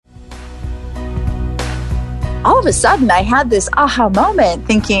all of a sudden I had this aha moment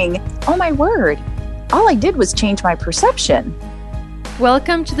thinking, oh my word, all I did was change my perception.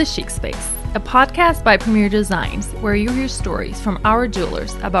 Welcome to The Chic Space, a podcast by Premier Designs, where you hear stories from our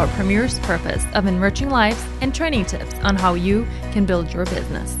jewelers about Premier's purpose of enriching lives and training tips on how you can build your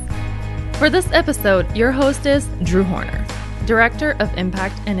business. For this episode, your host is Drew Horner, Director of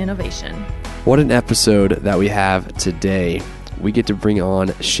Impact and Innovation. What an episode that we have today. We get to bring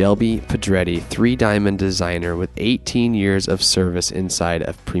on Shelby Pedretti, 3-diamond designer with 18 years of service inside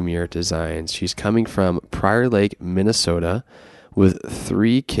of Premier Designs. She's coming from Prior Lake, Minnesota, with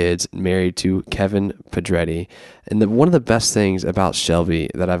 3 kids, married to Kevin Pedretti. And one of the best things about Shelby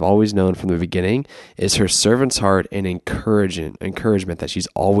that I've always known from the beginning is her servant's heart and encouragement that she's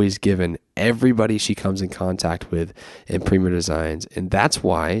always given everybody she comes in contact with in Premier Designs. And that's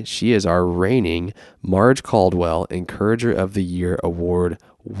why she is our reigning Marge Caldwell Encourager of the Year Award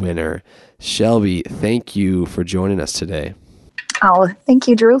winner. Shelby, thank you for joining us today. Oh, thank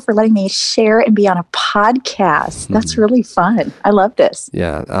you, Drew, for letting me share and be on a podcast. That's really fun. I love this.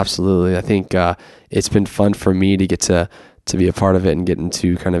 Yeah, absolutely. I think it's been fun for me to get to be a part of it and getting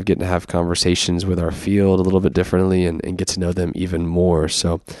to have conversations with our field a little bit differently and get to know them even more.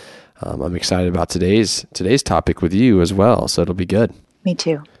 So I'm excited about today's topic with you as well. So it'll be good. Me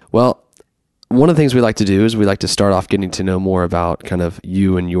too. Well, one of the things we like to do is we like to start off getting to know more about kind of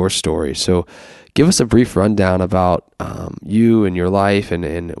you and your story. So give us a brief rundown about you and your life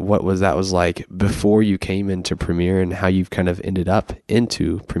and what was like before you came into Premier and how you've kind of ended up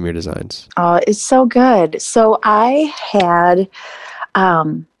into Premier Designs. It's so good. So I had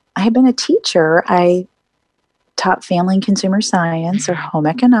been a teacher. I taught family and consumer science or home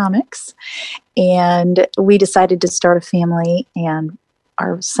economics, and we decided to start a family, and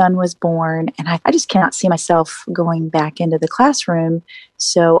our son was born, and I just cannot see myself going back into the classroom.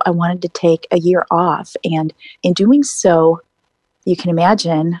 So I wanted to take a year off. And in doing so, you can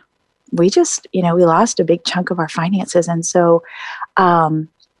imagine, we lost a big chunk of our finances. And so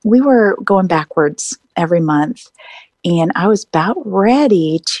we were going backwards every month. And I was about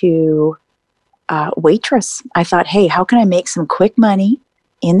ready to waitress. I thought, hey, how can I make some quick money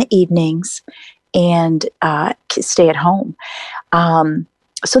in the evenings and stay at home?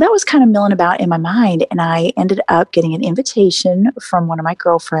 So that was kind of milling about in my mind, and I ended up getting an invitation from one of my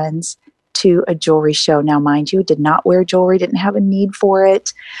girlfriends to a jewelry show. Now, mind you, did not wear jewelry, didn't have a need for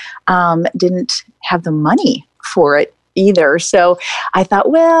it, didn't have the money for it either. So I thought,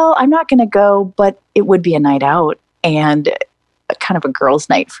 well, I'm not going to go, but it would be a night out and kind of a girls'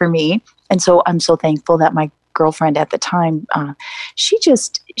 night for me. And so I'm so thankful that my girlfriend at the time, she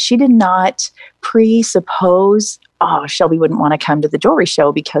did not presuppose, Shelby wouldn't want to come to the jewelry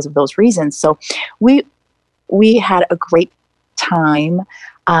show because of those reasons. So we had a great time.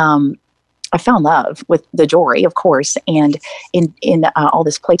 I fell in love with the jewelry, of course, and in all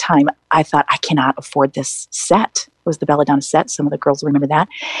this playtime, I thought, I cannot afford this set. It was the Belladonna set. Some of the girls remember that.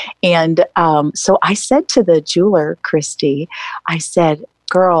 And so I said to the jeweler, Christy, I said,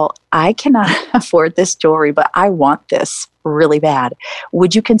 girl, I cannot afford this jewelry, but I want this really bad.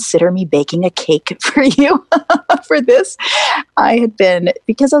 Would you consider me baking a cake for you for this?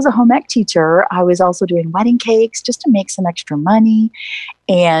 Because I was a home ec teacher, I was also doing wedding cakes just to make some extra money.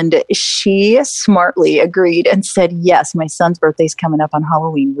 And she smartly agreed and said, yes, my son's birthday's coming up on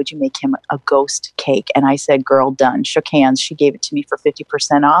Halloween. Would you make him a ghost cake? And I said, girl, done. Shook hands. She gave it to me for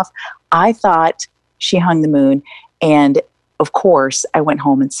 50% off. I thought she hung the moon. And of course, I went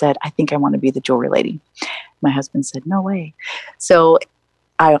home and said, I think I want to be the jewelry lady. My husband said, no way. So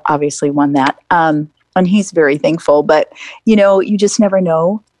I obviously won that. And he's very thankful. But, you just never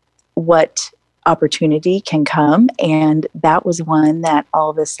know what opportunity can come. And that was one that all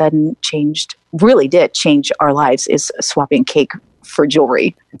of a sudden really did change our lives, is swapping cake for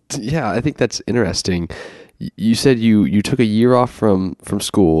jewelry. Yeah, I think that's interesting. You said you took a year off from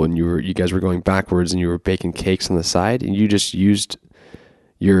school, and you guys were going backwards, and you were baking cakes on the side, and you just used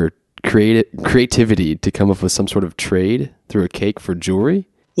your creativity to come up with some sort of trade through a cake for jewelry.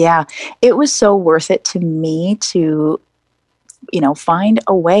 Yeah, it was so worth it to me to, find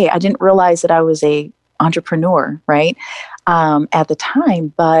a way. I didn't realize that I was a entrepreneur, right, at the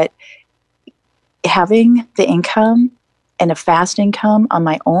time, but having the income and a fast income on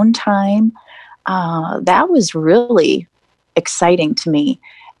my own time, that was really exciting to me.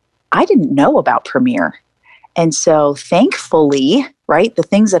 I didn't know about Premier. And so thankfully, right, the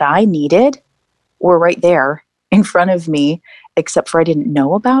things that I needed were right there in front of me, except for I didn't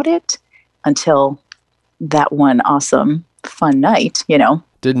know about it until that one awesome, fun night,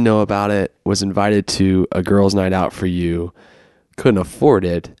 Didn't know about it, was invited to a girls' night out for you, couldn't afford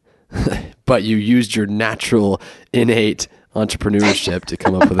it. but you used your natural, innate entrepreneurship to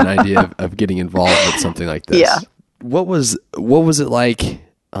come up with an idea of getting involved with something like this. Yeah. What was it like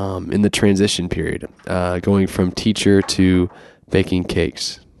in the transition period, going from teacher to baking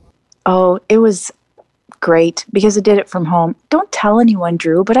cakes? Oh, it was great because I did it from home. Don't tell anyone,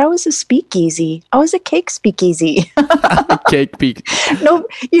 Drew, but I was a speakeasy. I was a cake speakeasy. Cake peak. No,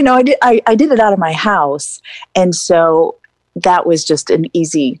 I did it out of my house. And so that was just an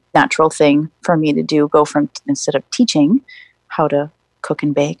easy, natural thing for me to do. Go from, instead of teaching how to cook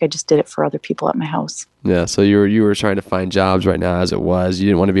and bake, I just did it for other people at my house. Yeah, so you were trying to find jobs right now as it was. You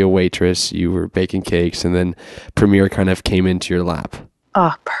didn't want to be a waitress. You were baking cakes, and then Premier kind of came into your lap.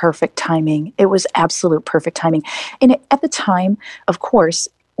 Oh, perfect timing. It was absolute perfect timing. And at the time, of course,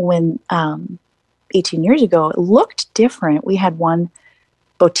 when 18 years ago, it looked different. We had one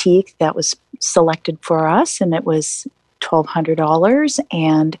boutique that was selected for us, and it was $1,200.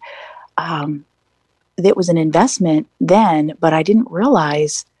 And it was an investment then, but I didn't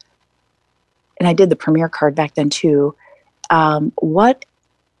realize, and I did the Premier card back then too, what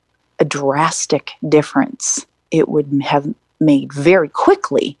a drastic difference it would have made very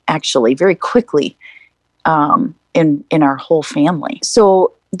quickly in our whole family.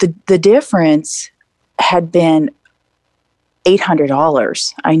 So the difference had been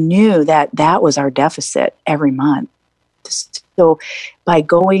 $800. I knew that was our deficit every month. So by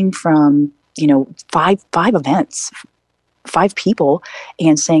going from five events, 5 people,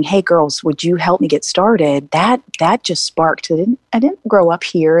 and saying, "Hey girls, would you help me get started?" That just sparked. I didn't grow up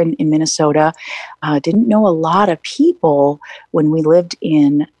here in Minnesota. Didn't know a lot of people when we lived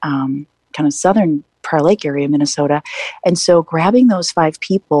in kind of southern Prior Lake area, Minnesota. And so grabbing those 5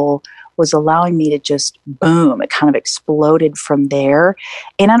 people was allowing me to just boom, it kind of exploded from there.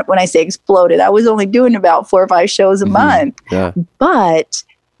 And when I say exploded, I was only doing about 4 or 5 shows a month. Yeah. But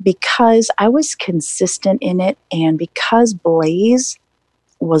because I was consistent in it, and because Blaze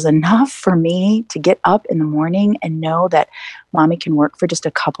was enough for me to get up in the morning and know that mommy can work for just a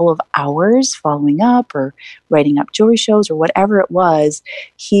couple of hours following up or writing up jewelry shows or whatever it was,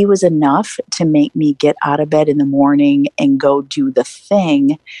 he was enough to make me get out of bed in the morning and go do the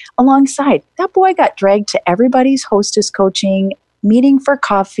thing alongside. That boy got dragged to everybody's hostess coaching, meeting for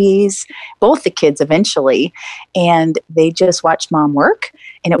coffees, both the kids eventually, and they just watched mom work,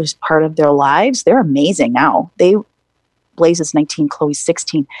 and it was part of their lives. They're amazing now. Blaze is 19, Chloe's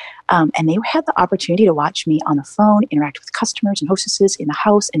 16, and they had the opportunity to watch me on the phone, interact with customers and hostesses in the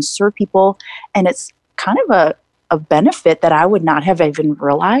house, and serve people, and it's kind of a benefit that I would not have even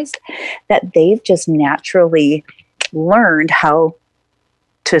realized, that they've just naturally learned how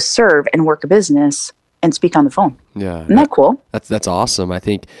to serve and work a business and speak on the phone. Yeah. Isn't that cool? That's awesome. I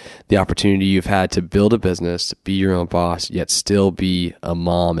think the opportunity you've had to build a business, be your own boss, yet still be a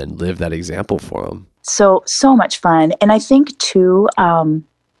mom and live that example for them. So much fun. And I think too,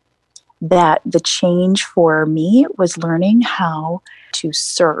 that the change for me was learning how to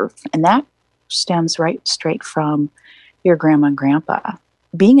serve. And that stems right straight from your grandma and grandpa.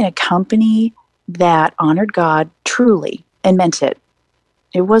 Being in a company that honored God truly and meant it.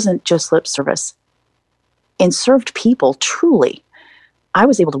 It wasn't just lip service. And served people truly. I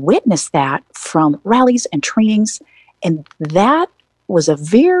was able to witness that from rallies and trainings, and that was a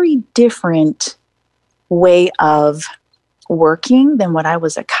very different way of working than what I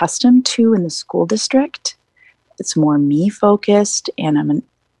was accustomed to in the school district. It's more me focused, and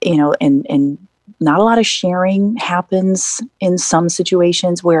and not a lot of sharing happens in some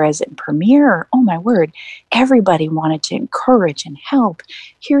situations, whereas in Premier, oh my word, everybody wanted to encourage and help.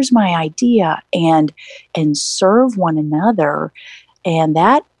 Here's my idea, and serve one another. And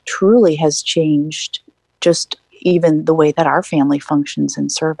that truly has changed just even the way that our family functions in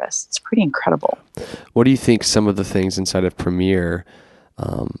service. It's pretty incredible. What do you think some of the things inside of Premier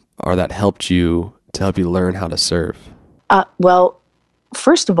are that helped you learn how to serve? Well,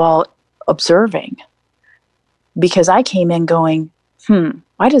 first of all, observing, because I came in going,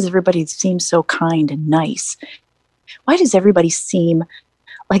 why does everybody seem so kind and nice? Why does everybody seem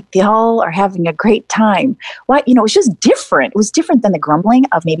like they all are having a great time? Why, it was just different. It was different than the grumbling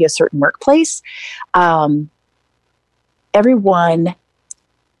of maybe a certain workplace. Everyone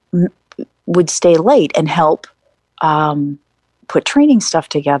would stay late and help put training stuff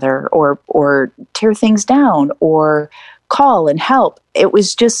together, or tear things down, or call and help. It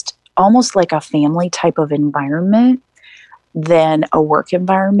was just almost like a family type of environment than a work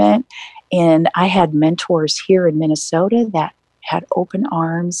environment. And I had mentors here in Minnesota that had open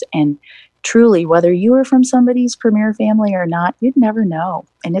arms, and truly, whether you were from somebody's Premier family or not, you'd never know.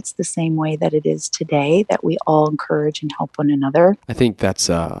 And it's the same way that it is today, that we all encourage and help one another. I think that's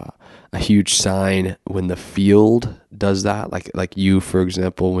a huge sign when the field does that. Like you, for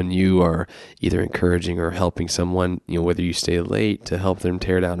example, when you are either encouraging or helping someone, whether you stay late to help them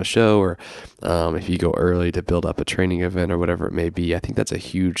tear down a show, or if you go early to build up a training event or whatever it may be. I think that's a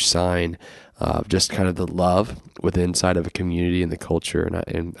huge sign of just kind of the love within inside of a community and the culture.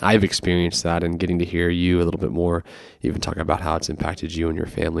 And I've experienced that, and getting to hear you a little bit more, even talk about how it's impacted you and your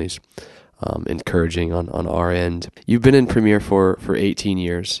families. Encouraging on our end. You've been in Premier for 18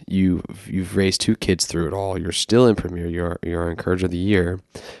 years. You've raised 2 kids through it all. You're still in Premier. You're our Encourager of the Year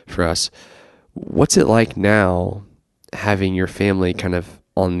for us. What's it like now having your family kind of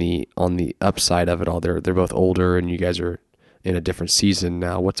on the upside of it all? They're both older, and you guys are in a different season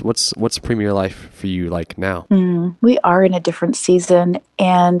now. What's Premier life for you like now? We are in a different season,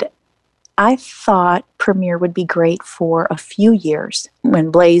 and I thought Premier would be great for a few years.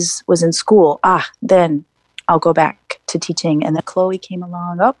 When Blaze was in school, then I'll go back to teaching. And then Chloe came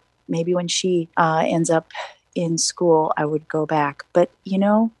along. Maybe when she ends up in school, I would go back. But,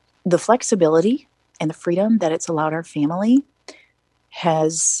 the flexibility and the freedom that it's allowed our family I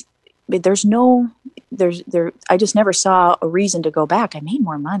just never saw a reason to go back. I made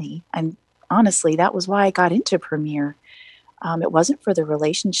more money. And honestly, that was why I got into Premier. It wasn't for the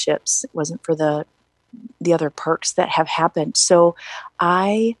relationships. It wasn't for the other perks that have happened. So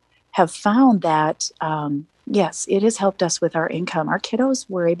I have found that, yes, it has helped us with our income. Our kiddos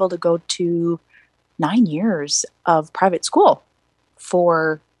were able to go to 9 years of private school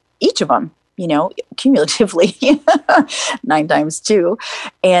for each of them, cumulatively 9 times 2.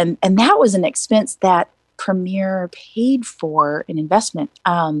 And that was an expense that Premier paid for, an investment.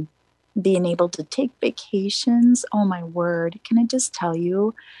 Being able to take vacations. Oh my word. Can I just tell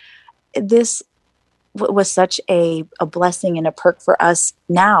you, this was such a blessing and a perk for us.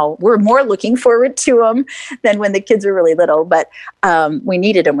 Now we're more looking forward to them than when the kids were really little, but we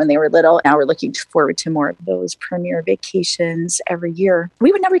needed them when they were little. Now we're looking forward to more of those Premier vacations every year.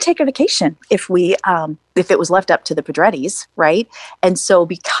 We would never take a vacation if it was left up to the Pedrettis, right? And so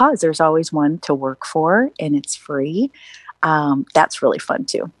because there's always one to work for and it's free, that's really fun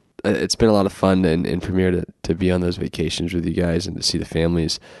too. It's been a lot of fun in Premier to be on those vacations with you guys and to see the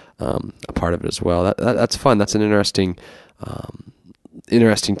families a part of it as well. That's fun. That's an interesting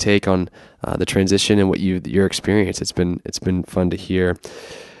take on the transition and what your experience. It's been fun to hear.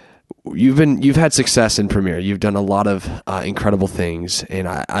 You've had success in Premier. You've done a lot of incredible things, and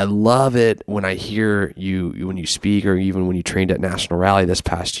I love it when I hear you when you speak, or even when you trained at National Rally this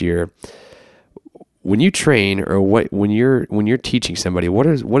past year. When you train, or when you're teaching somebody, what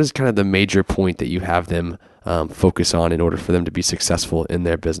is kind of the major point that you have them focus on in order for them to be successful in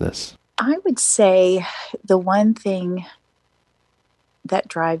their business? I would say the one thing that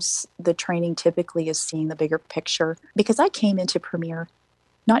drives the training typically is seeing the bigger picture. Because I came into Premier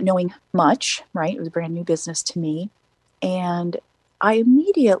not knowing much, right? It was a brand new business to me, and I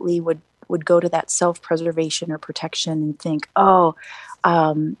immediately would go to that self-preservation or protection and think,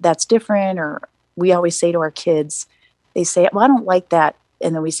 that's different. Or we always say to our kids, they say, well, I don't like that.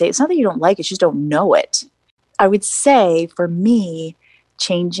 And then we say, it's not that you don't like it, you just don't know it. I would say for me,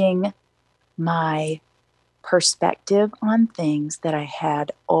 changing my perspective on things that I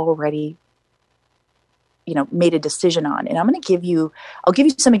had already, made a decision on. And I'll give you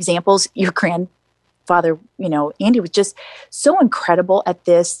some examples. Your grandfather, Andy, was just so incredible at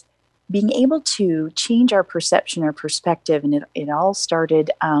this, being able to change our perception or perspective. And it all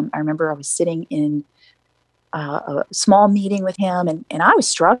started, I remember I was sitting in a small meeting with him, and I was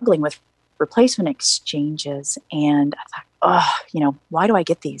struggling with replacement exchanges. And I thought, why do I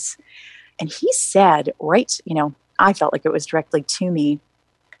get these? And he said, I felt like it was directly to me,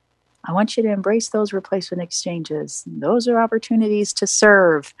 I want you to embrace those replacement exchanges. Those are opportunities to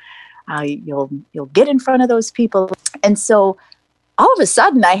serve. You'll get in front of those people. And so all of a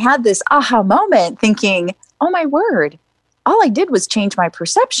sudden I had this aha moment thinking, oh my word, all I did was change my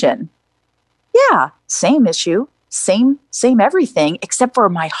perception. Yeah, same issue, same everything, except for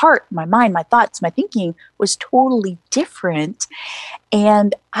my heart, my mind, my thoughts, my thinking was totally different.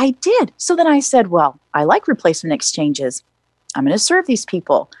 And I did. So then I said, well, I like replacement exchanges. I'm going to serve these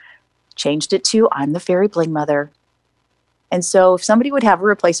people. Changed it to, I'm the fairy bling mother. And so if somebody would have a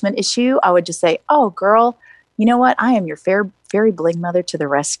replacement issue, I would just say, oh girl, you know what? I am your fairy bling mother to the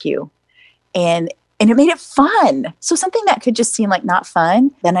rescue. And it made it fun. So something that could just seem like not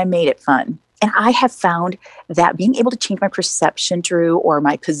fun, then I made it fun. And I have found that being able to change my perception, Drew, or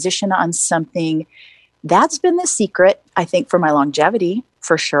my position on something, that's been the secret, I think, for my longevity,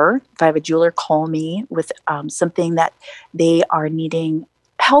 for sure. If I have a jeweler call me with something that they are needing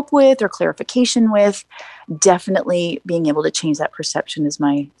help with or clarification with. Definitely being able to change that perception is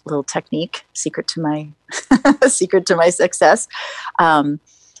my little technique, secret to my secret to my success.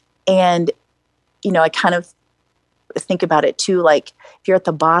 And I kind of think about it too, like if you're at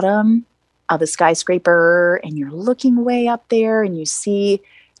the bottom of a skyscraper and you're looking way up there and you see,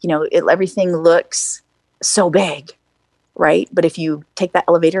 everything looks so big, right? But if you take that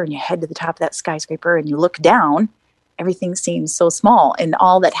elevator and you head to the top of that skyscraper and you look down, everything seems so small. And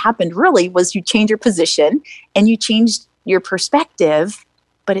all that happened really was you change your position and you changed your perspective,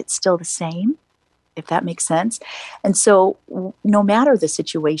 but it's still the same, if that makes sense. And so no matter the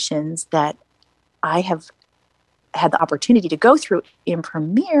situations that I have had the opportunity to go through in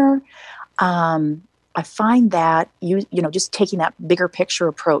Premier, I find that just taking that bigger picture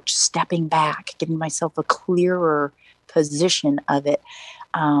approach, stepping back, giving myself a clearer position of it,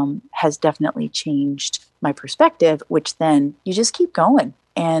 has definitely changed my perspective, which then you just keep going,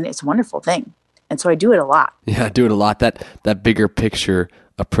 and it's a wonderful thing. And so I do it a lot. Yeah, I do it a lot. That bigger picture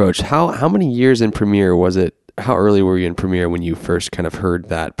approach. How many years in Premier was it? How early were you in Premier when you first kind of heard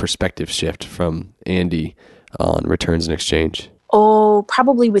that perspective shift from Andy on returns and exchange? Oh,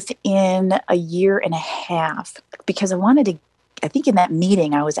 probably within a year and a half, because I think in that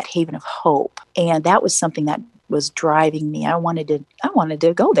meeting I was at Haven of Hope, and that was something that was driving me. I wanted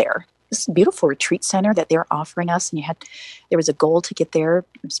to go there. This beautiful retreat center that they're offering us, and there was a goal to get there,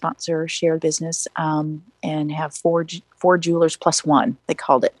 sponsor shared business, and have four jewelers plus one. They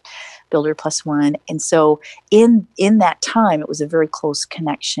called it Builder plus one. And so in that time, it was a very close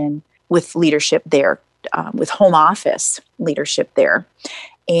connection with leadership there, with home office leadership there.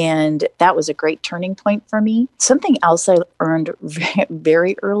 And that was a great turning point for me. Something else I learned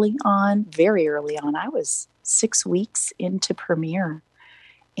very early on, I was 6 weeks into Premier,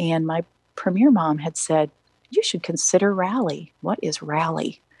 and my Premier mom had said, you should consider Rally. What is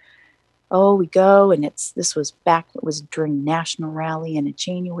Rally? Oh, we go, and it was during National Rally in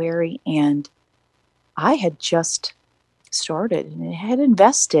January, and I had just started and had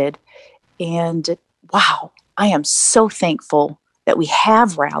invested, and wow, I am so thankful that we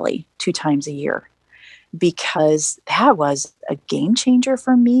have Rally 2 times a year, because that was a game changer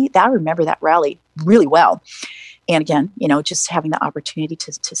for me. I remember that rally really well. And again, just having the opportunity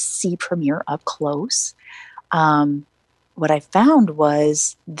to see Premier up close. What I found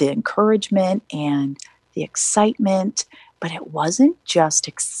was the encouragement and the excitement, but it wasn't just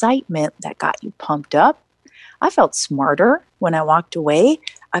excitement that got you pumped up. I felt smarter when I walked away.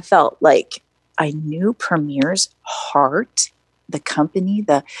 I felt like I knew Premier's heart, the company,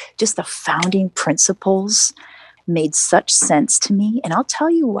 the founding principles made such sense to me. And I'll tell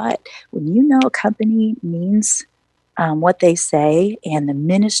you what, when you know a company means what they say, and the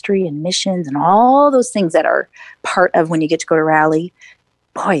ministry and missions and all those things that are part of when you get to go to Rally,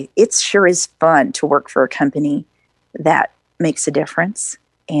 boy, it sure is fun to work for a company that makes a difference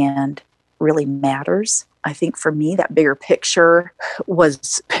and really matters. I think for me, that bigger picture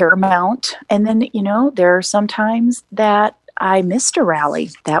was paramount. And then, there are some times that I missed a rally.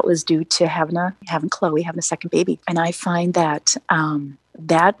 That was due to having Chloe, having a second baby. And I find that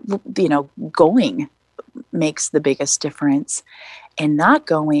going makes the biggest difference. And not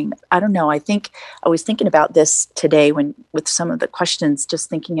going, I don't know. I think I was thinking about this today with some of the questions, just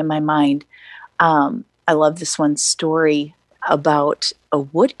thinking in my mind. I love this one story about a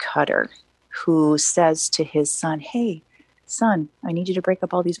woodcutter who says to his son, "Hey, son, I need you to break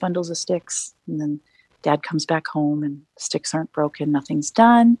up all these bundles of sticks." And then dad comes back home and sticks aren't broken, nothing's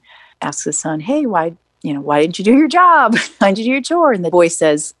done. Asks the son, "Hey, why didn't you do your job? Why didn't you do your chore?" And the boy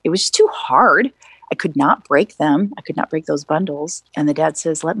says, "It was just too hard. I could not break them. I could not break those bundles." And the dad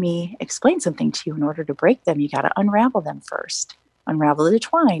says, "Let me explain something to you. In order to break them, you got to unravel them first. Unravel the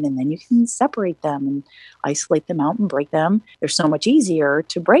twine, and then you can separate them and isolate them out and break them. They're so much easier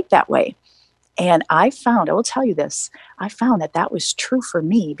to break that way." And I will tell you this, I found that was true for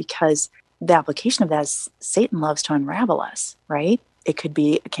me, because the application of that is Satan loves to unravel us, right? It could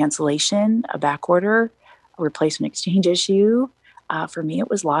be a cancellation, a back order, a replacement exchange issue. For me, it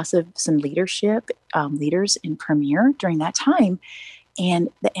was loss of some leaders in Premier during that time. And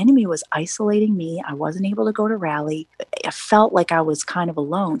the enemy was isolating me. I wasn't able to go to Rally. I felt like I was kind of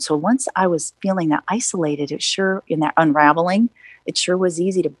alone. So once I was feeling that isolated, in that unraveling, it sure was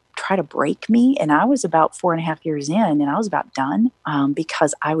easy to try to break me. And I was about 4.5 years in, and I was about done,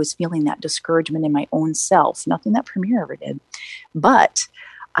 because I was feeling that discouragement in my own self. Nothing that Premier ever did. But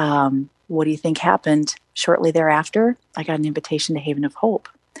what do you think happened shortly thereafter? I got an invitation to Haven of Hope.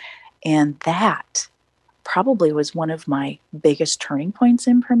 And that probably was one of my biggest turning points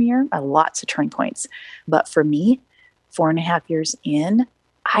in Premier. Lots of turning points. But for me, 4.5 years in,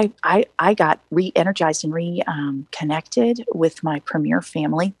 I got re-energized and reconnected with my Premier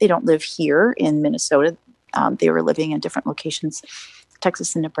family. They don't live here in Minnesota. They were living in different locations,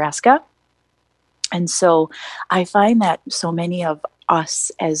 Texas and Nebraska. And so I find that so many of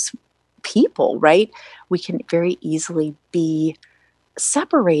us as people, right, we can very easily be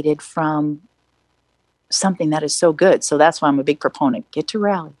separated from something that is so good. So that's why I'm a big proponent. Get to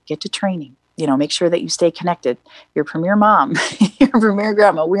rally, get to training, make sure that you stay connected. Your Premier mom, your Premier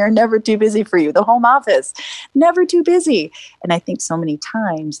grandma, we are never too busy for you. The home office, never too busy. And I think so many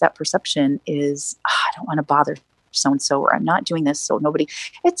times that perception is, I don't want to bother so-and-so, or I'm not doing this, so nobody.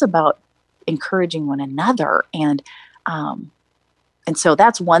 It's about encouraging one another. And so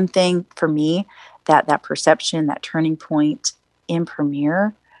that's one thing for me, that perception, that turning point in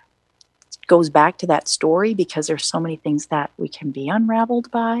Premier goes back to that story, because there's so many things that we can be unraveled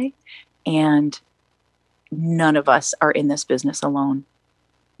by, and none of us are in this business alone.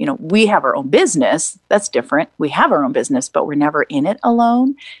 We have our own business. That's different. We have our own business, but we're never in it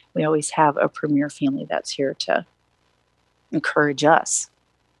alone. We always have a Premier family that's here to encourage us.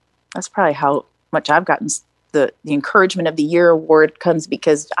 That's probably how much I've gotten. The Encouragement of the Year award comes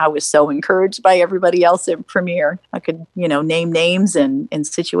because I was so encouraged by everybody else in Premier. I could, name names and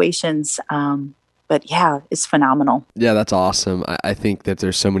situations. But yeah, it's phenomenal. Yeah, that's awesome. I think that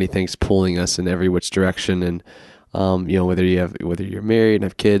there's so many things pulling us in every which direction. And, whether you're married and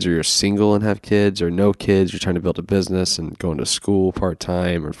have kids, or you're single and have kids, or no kids, you're trying to build a business and going to school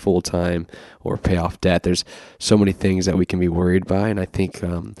part-time or full-time, or pay off debt. There's so many things that we can be worried by. And I think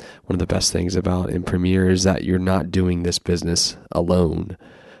one of the best things about in Premier is that you're not doing this business alone.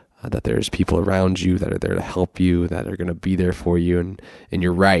 That there's people around you that are there to help you, that are going to be there for you. And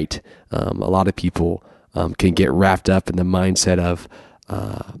you're right. A lot of people can get wrapped up in the mindset of,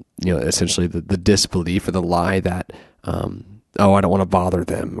 essentially the disbelief or the lie that, I don't want to bother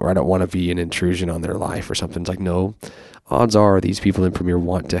them, or I don't want to be an intrusion on their life or something. It's like, no, odds are these people in Premier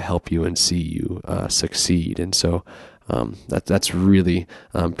want to help you and see you succeed. And so that's really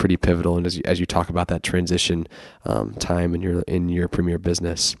pretty pivotal. And as you talk about that transition time in your Premier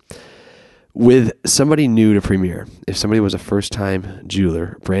business, with somebody new to Premier, if somebody was a first-time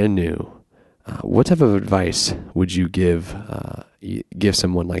jeweler, brand new, what type of advice would you give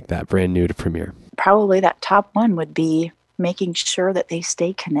someone like that, brand new to Premier? Probably that top one would be making sure that they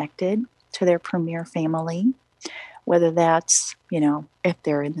stay connected to their Premier family, whether that's, if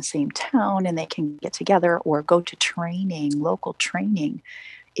they're in the same town and they can get together, or go to training. Local training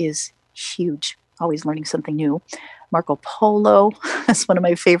is huge. Always learning something new. Marco Polo is one of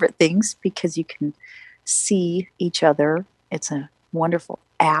my favorite things, because you can see each other. It's a wonderful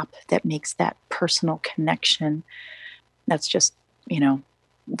app that makes that personal connection. That's just,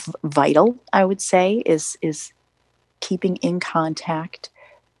 vital, I would say, is keeping in contact.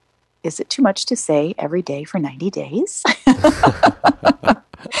 Is it too much to say every day for 90 days?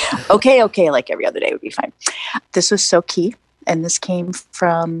 Okay, like every other day would be fine. This was so key. And this came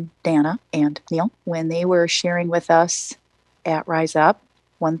from Dana and Neil when they were sharing with us at Rise Up.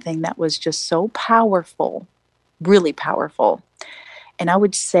 One thing that was just so powerful, really powerful. And I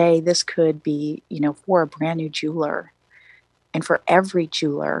would say this could be, for a brand new jeweler, and for every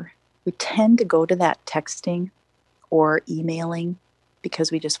jeweler, we tend to go to that texting or emailing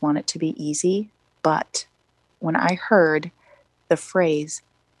because we just want it to be easy. But when I heard the phrase,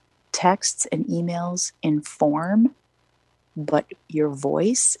 texts and emails inform, but your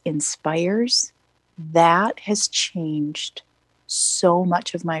voice inspires, that has changed so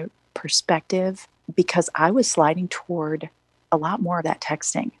much of my perspective, because I was sliding toward a lot more of that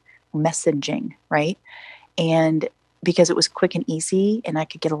texting, messaging, right? And because it was quick and easy and I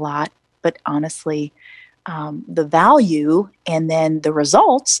could get a lot, but honestly, the value and then the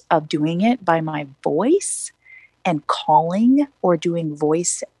results of doing it by my voice and calling, or doing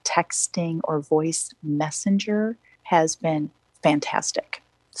voice texting or voice messenger, has been fantastic.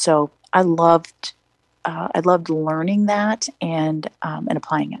 So I loved learning that and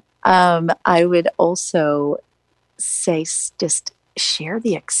applying it. I would also say, just share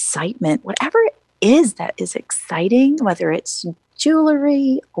the excitement, whatever it is that is exciting, whether it's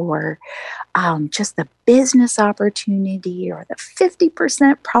jewelry or just the business opportunity, or the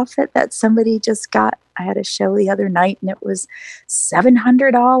 50% profit that somebody just got. I had a show the other night and it was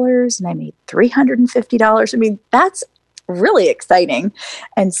 $700 and I made $350. I mean, that's really exciting.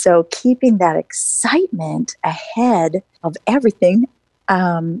 And so keeping that excitement ahead of everything,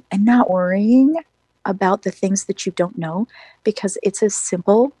 and not worrying about the things that you don't know, because it's as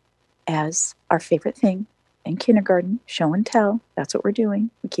simple as our favorite thing in kindergarten, show and tell. That's what we're doing.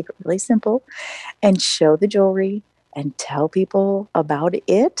 We keep it really simple, and show the jewelry, and tell people about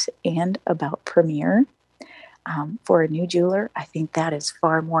it and about Premier. For a new jeweler, I think that is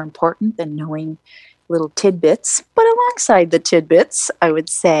far more important than knowing little tidbits. But alongside the tidbits, I would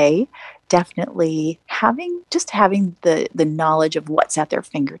say definitely having the knowledge of what's at their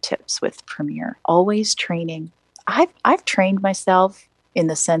fingertips with Premier. Always training. I've trained myself in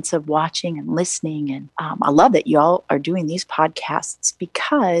the sense of watching and listening, and I love that you all are doing these podcasts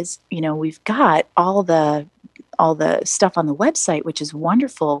because we've got all the stuff on the website, which is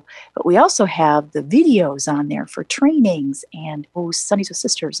wonderful, but we also have the videos on there for trainings and Sundays with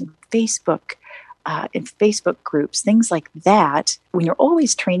Sisters and Facebook groups, things like that. When you're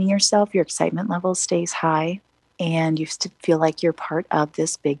always training yourself, your excitement level stays high and you feel like you're part of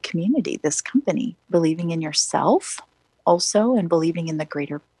this big community, this company, believing in yourself also and believing in the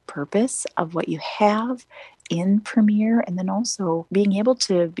greater purpose of what you have in Premier, and then also being able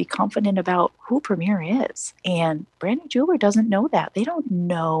to be confident about who Premier is. And brand new jeweler doesn't know that. They don't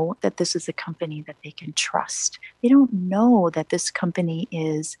know that this is a company that they can trust. They don't know that this company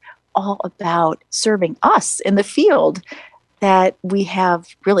is all about serving us in the field, that we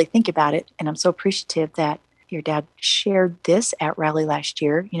have really think about it. And I'm so appreciative that your dad shared this at Rally last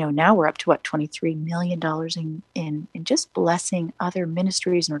year. Now we're up to $23 million in just blessing other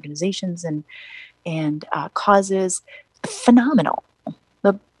ministries and organizations and causes. Phenomenal.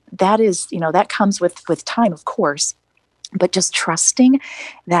 That comes with time, of course, but just trusting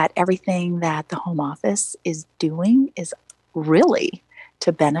that everything that the home office is doing is really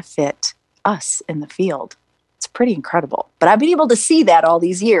to benefit us in the field. It's pretty incredible. But I've been able to see that all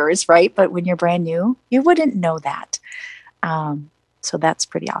these years, right? But when you're brand new, you wouldn't know that. So that's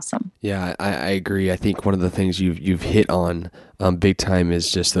pretty awesome. Yeah, I agree. I think one of the things you've hit on big time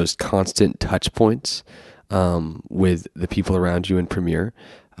is just those constant touch points with the people around you in Premier.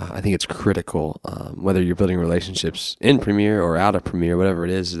 I think it's critical, whether you're building relationships in Premier or out of Premier, whatever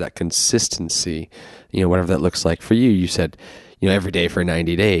it is that consistency, whatever that looks like for you. You said, every day for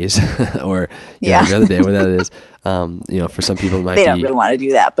 90 days or every other day, whatever that is. For some people it might they don't really want to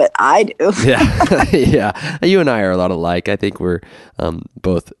do that, but I do. Yeah. Yeah. You and I are a lot alike. I think we're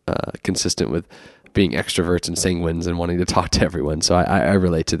both consistent with being extroverts and sanguines and wanting to talk to everyone. So I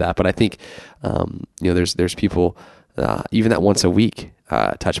relate to that. But I think, there's people, even that once a week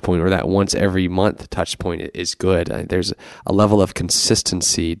touch point or that once every month touch point is good. There's a level of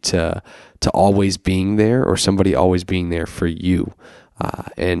consistency to always being there or somebody always being there for you.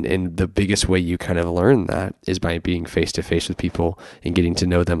 And the biggest way you kind of learn that is by being face to face with people and getting to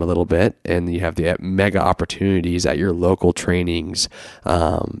know them a little bit. And you have the mega opportunities at your local trainings,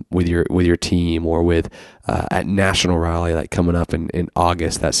 with your team or with, at National Rally, like coming up in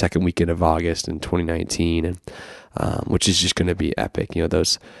August, that second weekend of August in 2019. And, which is just going to be epic.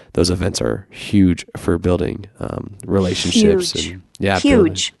 Those events are huge for building, relationships. Huge. And yeah,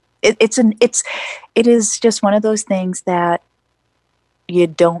 huge. It is just one of those things that you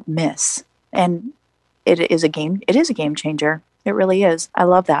don't miss. And it is a game changer. It really is. I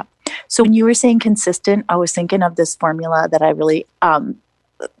love that. So when you were saying consistent, I was thinking of this formula that I really absolutely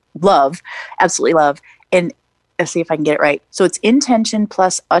love. And let's see if I can get it right. So it's intention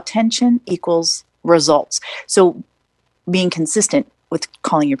plus attention equals results. So being consistent with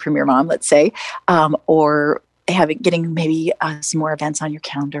calling your Premier Mom, let's say, or getting maybe some more events on your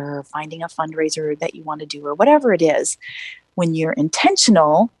calendar, or finding a fundraiser that you want to do, or whatever it is. When you're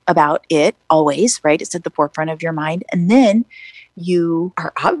intentional about it, always, right? It's at the forefront of your mind. And then you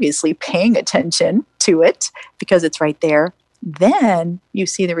are obviously paying attention to it because it's right there. Then you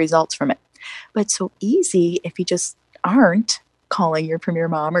see the results from it. But it's so easy if you just aren't calling your Premier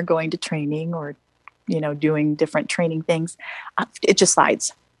Mom or going to training or, doing different training things. It just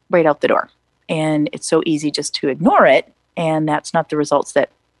slides right out the door. And it's so easy just to ignore it. And that's not the results that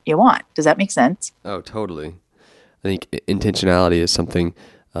you want. Does that make sense? Oh, totally. I think intentionality is something,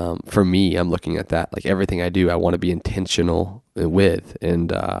 for me, I'm looking at that. Like everything I do, I want to be intentional with,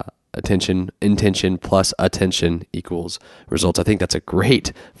 and intention plus attention equence results. I think that's a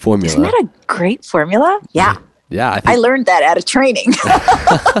great formula. Isn't that a great formula? Yeah. Yeah. I learned that at a training.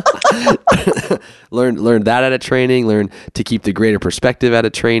 Learned that at a training, learn to keep the greater perspective at a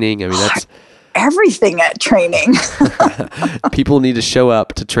training. I mean, that's everything at training. People need to show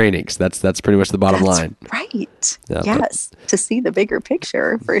up to trainings. That's pretty much the bottom line. Right. Yeah, yes. To see the bigger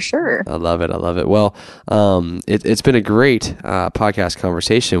picture for sure. I love it. Well, it's been a great podcast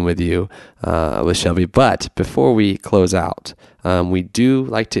conversation with you, with Shelby. But before we close out, we do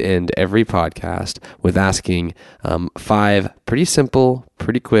like to end every podcast with asking 5 pretty simple,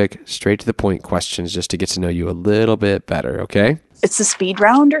 pretty quick, straight to the point questions just to get to know you a little bit better. Okay? It's the speed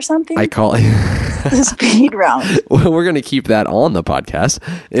round or something? I call it the speed round. Well, we're going to keep that on the podcast.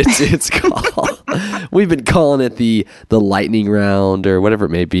 It's called, we've been calling it the lightning round or whatever it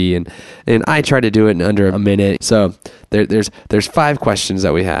may be. And I try to do it in under a minute. So there's 5 questions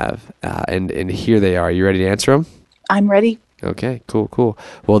that we have. And here they are. You ready to answer them? I'm ready. Okay, cool.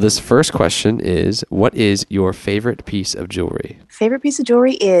 Well, this first question is, what is your favorite piece of jewelry? Favorite piece of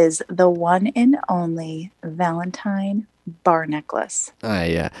jewelry is the one and only Valentine bar necklace.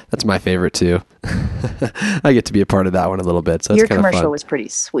 Yeah, that's my favorite too. I get to be a part of that one a little bit, so Your it's kind of fun. commercial was pretty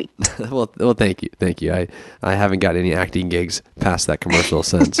sweet. well, thank you. I haven't got any acting gigs past that commercial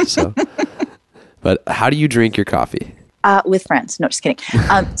since. So, but how do you drink your coffee? With friends. No, just kidding.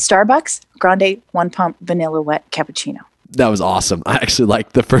 Starbucks Grande 1 pump vanilla wet cappuccino. That was awesome. I actually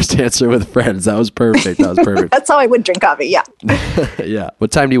liked the first answer with friends. That was perfect. That's how I would drink coffee. Yeah. Yeah.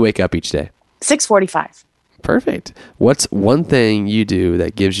 What time do you wake up each day? 6:45. Perfect. What's one thing you do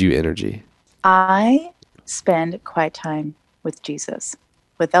that gives you energy? I spend quiet time with Jesus.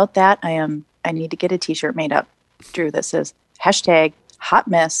 Without that, I need to get a t-shirt made up, Drew, that says #hot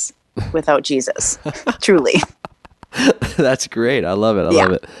mess without Jesus. Truly. That's great. I love it. I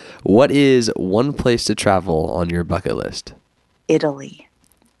love it. What is one place to travel on your bucket list? Italy.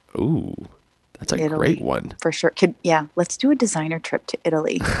 Ooh, that's a great one. For sure. Let's do a designer trip to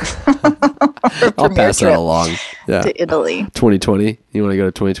Italy. I'll pass that along. Yeah. To Italy. 2020. You want to go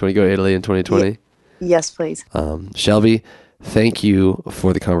to 2020? Go to Italy in 2020? Yes, please. Shelby, thank you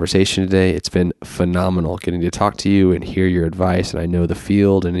for the conversation today. It's been phenomenal getting to talk to you and hear your advice. And I know the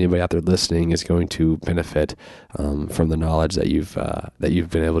field and anybody out there listening is going to benefit from the knowledge that you've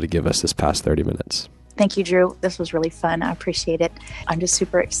been able to give us this past 30 minutes. Thank you, Drew. This was really fun. I appreciate it. I'm just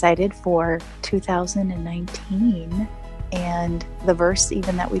super excited for 2019 and the verse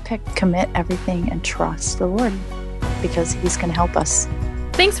even that we picked, commit everything and trust the Lord because He's going to help us.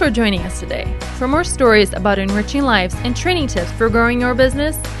 Thanks for joining us today. For more stories about enriching lives and training tips for growing your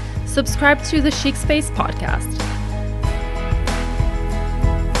business, subscribe to the Chic Space podcast.